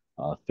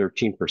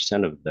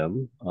 13% of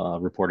them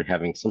reported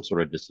having some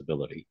sort of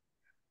disability.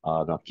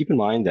 Now, keep in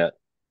mind that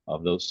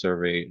of those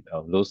surveyed,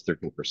 of those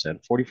 13%,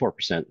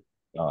 44%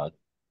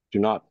 do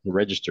not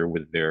register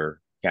with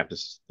their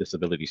campus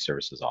disability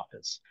services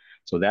office.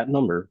 So that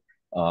number,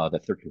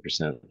 that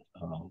 13%,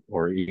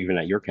 or even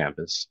at your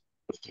campus,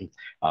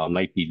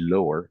 might be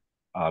lower,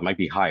 might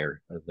be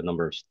higher, the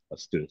number of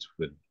students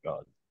with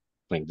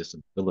claimed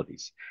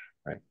disabilities,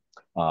 right?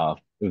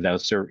 In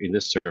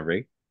this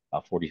survey,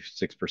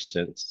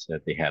 46%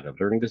 said they had a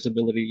learning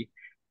disability,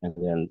 and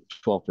then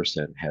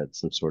 12% had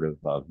some sort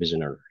of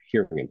vision or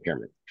hearing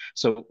impairment.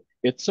 So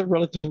it's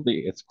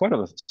it's quite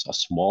a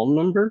small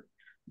number,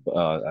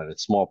 a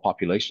small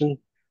population,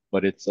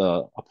 but it's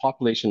a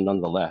population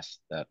nonetheless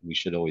that we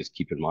should always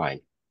keep in mind.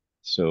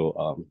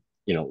 So,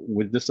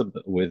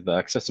 with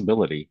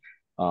accessibility,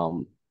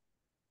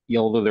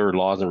 although there are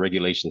laws and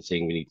regulations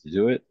saying we need to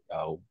do it,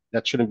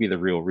 that shouldn't be the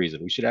real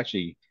reason. We should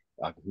actually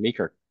make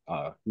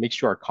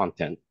sure our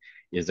content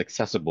is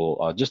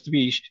accessible, just to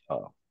be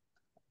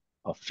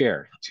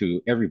fair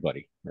to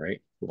everybody,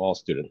 right? To all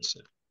students.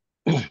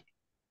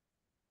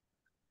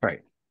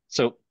 Right.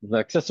 So the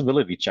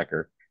accessibility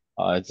checker,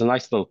 it's a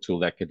nice little tool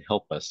that could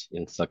help us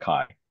in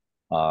Sakai.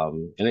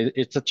 And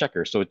it's a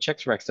checker, so it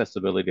checks for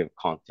accessibility of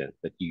content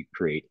that you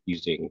create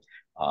using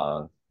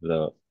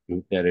the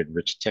embedded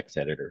rich text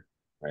editor,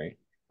 right?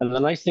 And the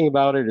nice thing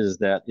about it is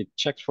that it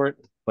checks for it,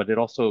 but it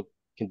also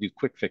can do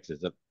quick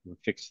fixes that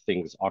fix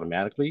things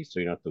automatically, so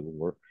you don't have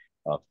to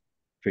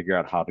figure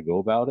out how to go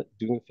about it,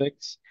 doing a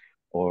fix,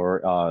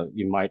 or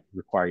you might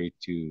require you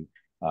to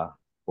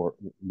or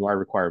might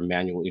require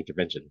manual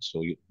intervention.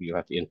 So you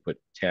have to input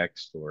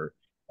text or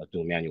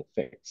do a manual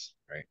fix,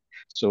 right?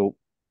 So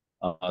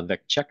the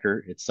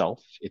checker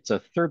itself, it's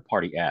a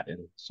third-party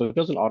add-in, so it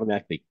doesn't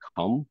automatically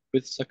come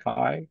with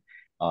Sakai.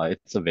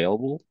 It's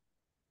available.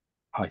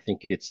 I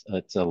think it's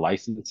a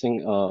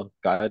licensing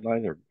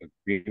guideline or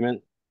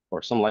agreement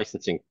or some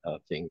licensing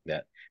thing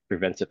that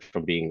prevents it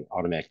from being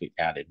automatically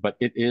added. But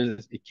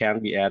it can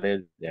be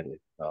added, and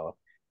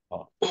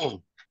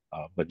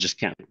but just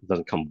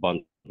doesn't come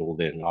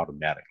bundled in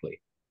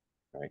automatically,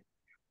 right?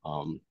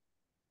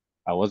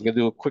 I was gonna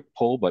do a quick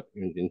poll, but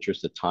in the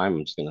interest of time,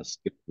 I'm just gonna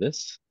skip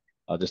this,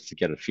 just to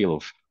get a feel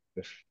of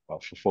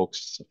for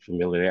folks'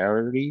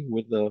 familiarity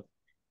with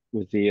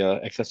the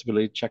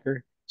accessibility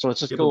checker. So let's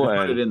just People go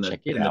can put it and in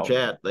check it the out.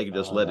 chat. They can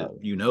just let it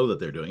know that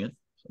they're doing it.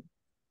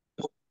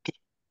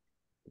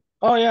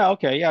 Oh yeah,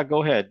 okay, yeah,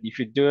 go ahead. You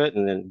should do it,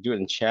 and then do it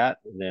in chat,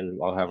 and then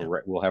we'll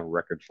have a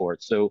record for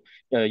it. So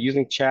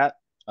using chat,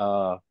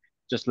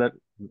 just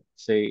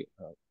say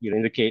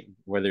indicate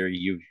whether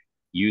you've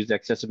used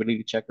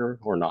accessibility checker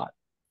or not.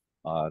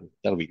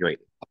 That'll be great.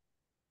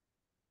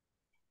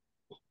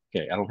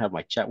 Okay, I don't have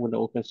my chat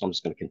window open, so I'm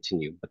just going to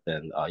continue. But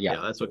then, yeah,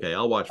 that's okay.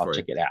 I'll watch for you. I'll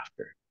check it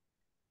after.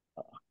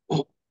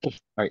 All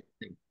right,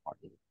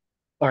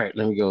 all right.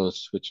 Let me go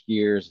switch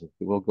gears.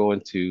 We'll go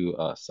into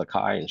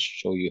Sakai and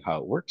show you how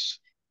it works.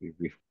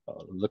 We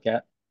look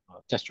at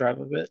test drive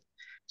of it.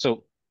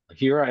 So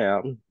here I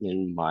am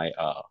in my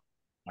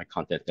my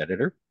content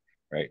editor,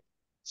 right?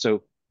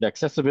 So the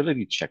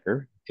accessibility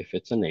checker, if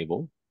it's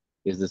enabled,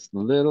 is this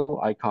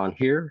little icon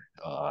here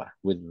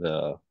with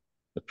the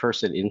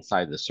person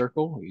inside the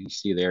circle. You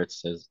see there it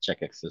says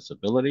check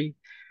accessibility.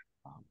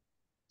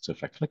 So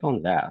if I click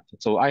on that,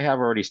 so I have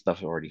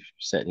stuff already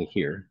set in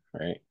here,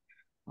 right?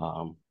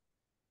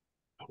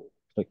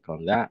 Click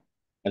on that,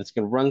 and it's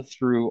going to run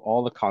through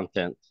all the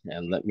content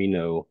and let me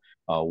know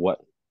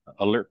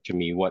alert to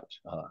me what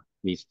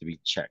needs to be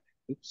checked.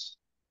 Oops.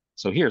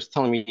 So here it's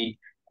telling me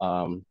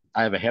I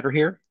have a header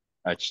here.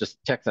 It's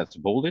just text that's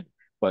bolded,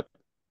 but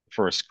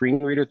for a screen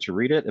reader to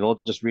read it, it'll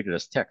just read it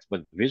as text.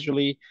 But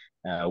visually,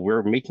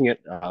 we're making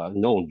it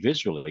known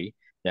visually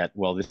that,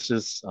 well, this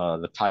is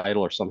the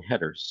title or some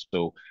headers.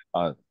 So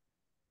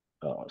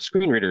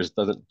screen readers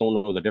don't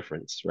know the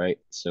difference, right?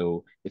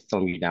 So it's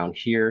telling me down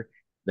here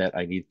that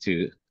I need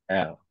to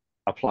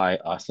apply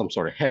some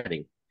sort of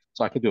heading.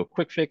 So I can do a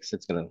quick fix.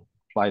 It's going to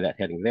apply that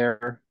heading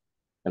there,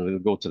 and we'll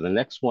go to the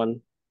next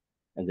one.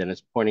 And then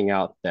it's pointing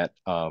out that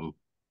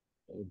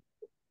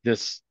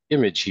this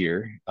image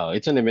here,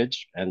 it's an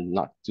image, and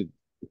not to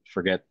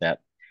forget that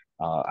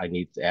I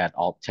need to add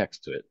alt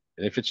text to it.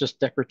 And if it's just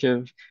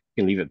decorative,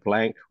 you can leave it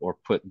blank or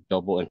put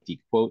double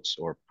empty quotes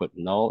or put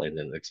null, and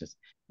then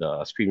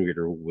the screen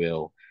reader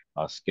will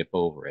skip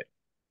over it,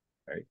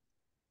 right?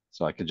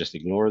 So I could just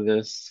ignore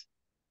this.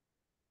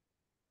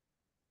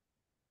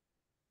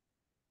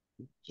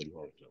 So you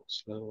want to go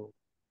slow.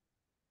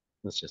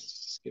 Let's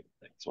just skip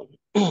the next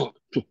one.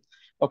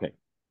 Okay,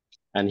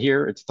 and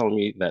here it's telling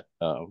me that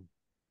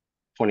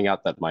pointing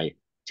out that my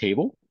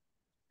table,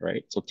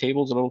 right? So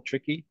table's a little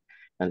tricky,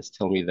 and it's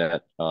telling me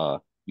that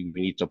you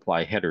need to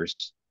apply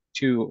headers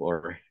to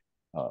or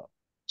uh,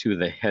 to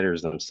the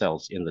headers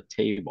themselves in the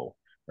table,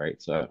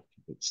 right? So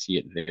you can see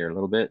it there a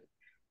little bit.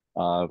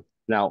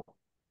 Now,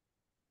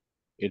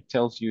 it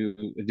tells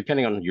you,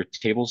 depending on your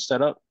table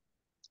setup,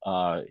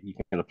 you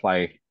can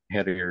apply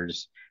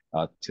headers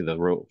to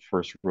the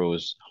first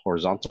rows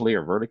horizontally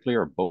or vertically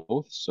or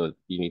both. So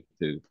you need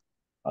to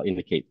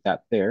indicate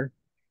that there.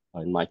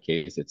 In my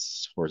case,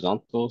 it's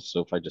horizontal. So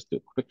if I just do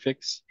a quick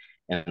fix,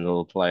 and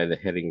it'll apply the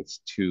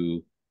headings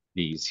to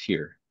these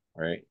here.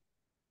 All right.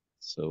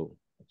 So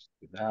let's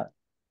do that.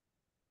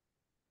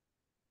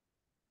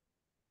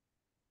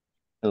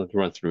 And let's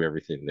run through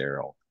everything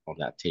there on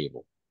that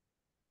table.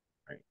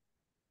 Right.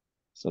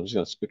 So I'm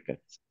just going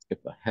to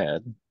skip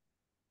ahead.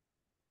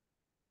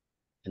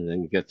 And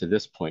then you get to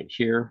this point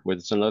here where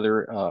there's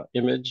another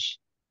image.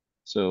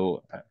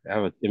 So I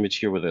have an image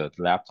here with a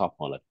laptop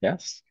on a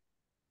desk.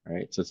 All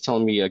right, so it's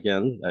telling me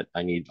again that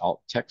I need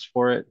alt text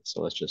for it.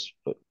 So let's just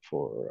put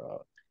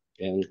for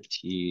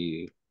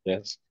NT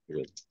desk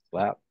with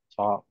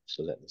laptop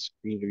so that the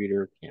screen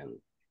reader can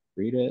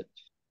read it.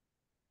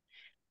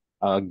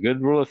 A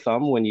good rule of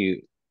thumb when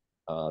you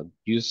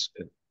use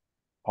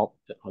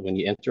when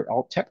you enter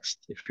alt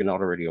text, if you're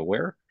not already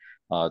aware,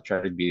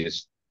 try to be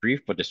as brief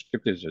but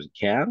descriptive as you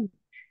can.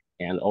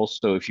 And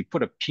also, if you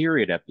put a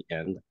period at the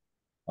end,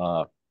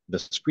 the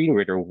screen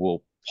reader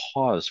will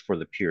pause for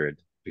the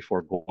period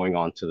before going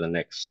on to the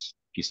next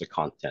piece of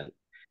content.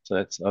 So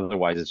that's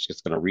otherwise it's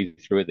just going to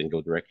read through it and go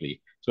directly.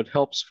 So it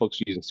helps folks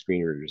using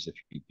screen readers if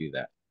you do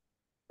that,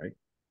 right?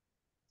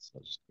 So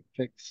I'll just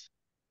fix.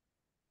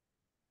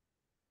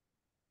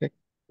 Okay.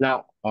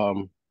 Now,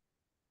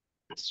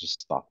 let's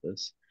just stop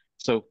this.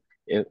 So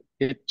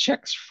it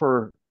checks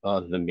for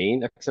the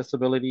main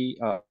accessibility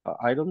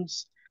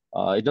items.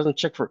 It doesn't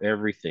check for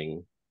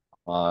everything.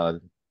 So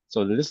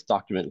in this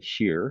document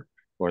here,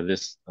 or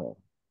this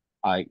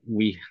I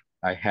we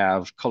I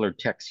have colored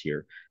text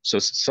here. So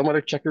some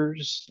other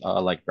checkers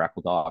like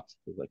Grackle Docs,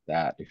 things like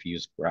that, if you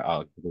use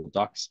Google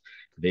Docs,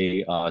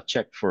 they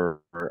check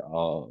for a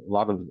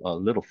lot of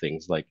little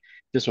things. Like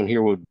this one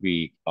here would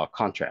be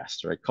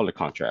contrast, right? Color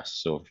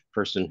contrast. So if a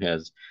person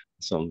has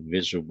some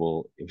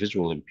visual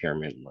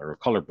impairment or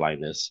color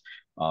blindness,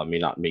 may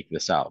not make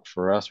this out.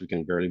 For us, we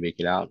can barely make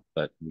it out,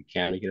 but we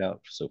can make it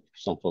out. So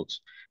some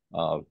folks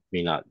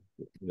may not.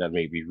 That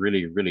may be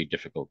really, really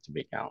difficult to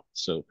make out.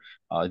 So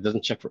it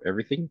doesn't check for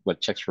everything, but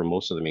checks for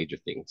most of the major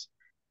things.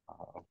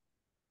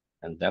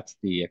 And that's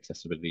the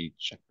accessibility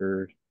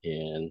checker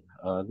in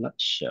a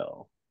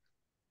nutshell.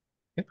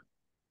 Okay.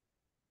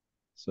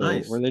 So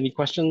Nice. were there any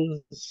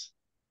questions?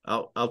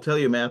 I'll tell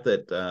you, Matt,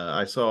 that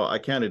I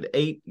counted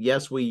 8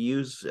 yes we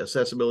use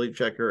accessibility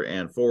checker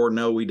and 4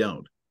 no we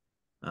don't.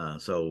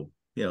 So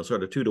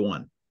sort of 2 to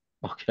 1.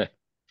 Okay.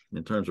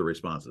 In terms of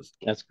responses.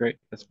 That's great.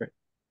 That's great.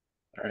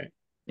 All right.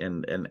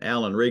 And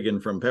Alan Regan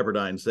from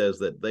Pepperdine says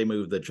that they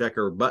moved the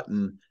checker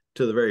button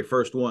to the very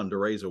first one to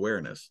raise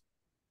awareness.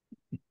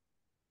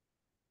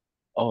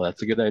 Oh,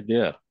 that's a good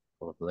idea.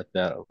 I'll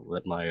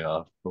let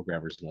my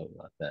programmers know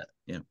about that.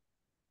 Yeah.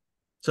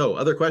 So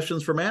other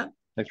questions for Matt?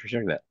 Thanks for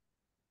sharing that.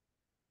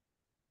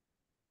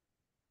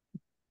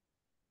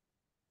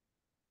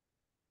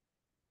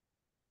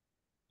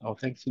 Oh,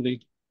 thanks,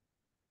 Cindy.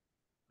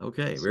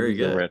 Okay, Cindy's very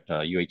good. Over at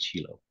UH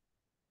Hilo.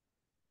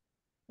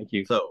 Thank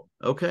you. So,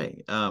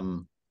 okay.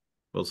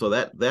 Well, so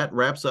that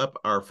wraps up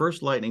our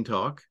first lightning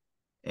talk,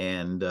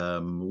 and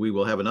we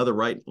will have another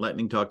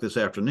lightning talk this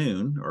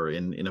afternoon or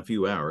in a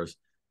few hours.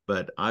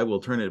 But I will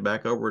turn it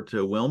back over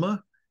to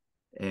Wilma,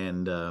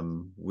 and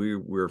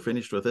we're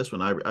finished with this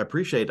one. I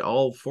appreciate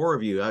all 4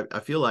 of you. I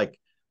feel like,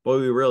 boy,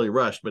 we really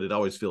rushed, but it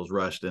always feels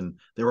rushed. And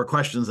there were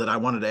questions that I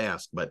wanted to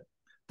ask, but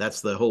that's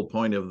the whole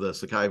point of the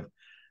Sakai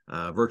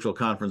virtual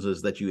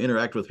conferences, that you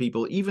interact with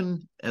people,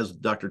 even as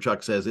Dr.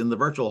 Chuck says, in the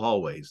virtual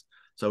hallways.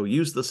 So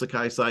use the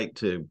Sakai site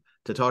to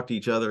talk to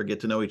each other, get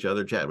to know each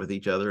other, chat with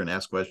each other, and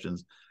ask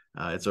questions.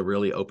 It's a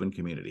really open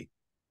community.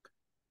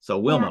 So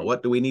Wilma,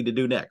 what do we need to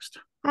do next?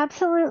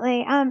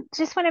 Absolutely.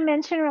 Just want to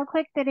mention real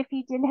quick that if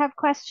you did have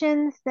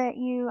questions that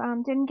you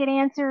didn't get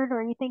answered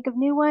or you think of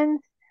new ones,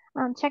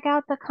 check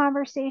out the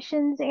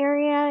conversations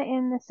area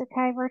in the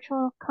Sakai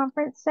virtual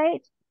conference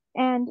site.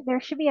 And there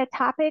should be a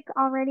topic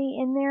already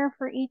in there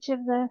for each of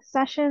the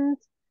sessions.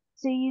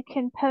 So you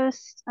can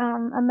post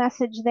a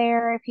message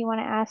there if you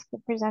want to ask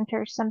the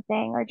presenters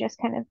something or just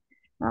kind of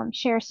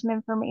share some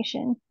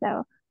information.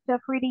 So feel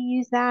free to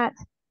use that.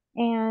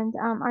 And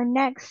our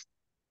next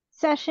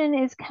session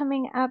is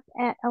coming up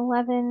at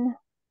 11:40.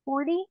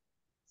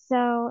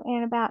 So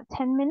in about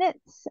 10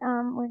 minutes,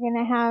 we're going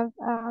to have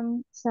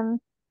some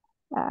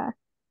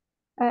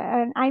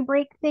an I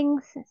break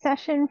things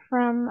session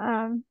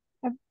from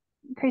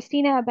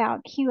Christina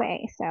about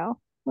QA. So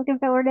looking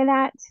forward to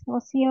that.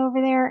 We'll see you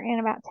over there in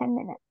about 10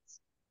 minutes.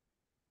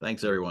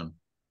 Thanks, everyone.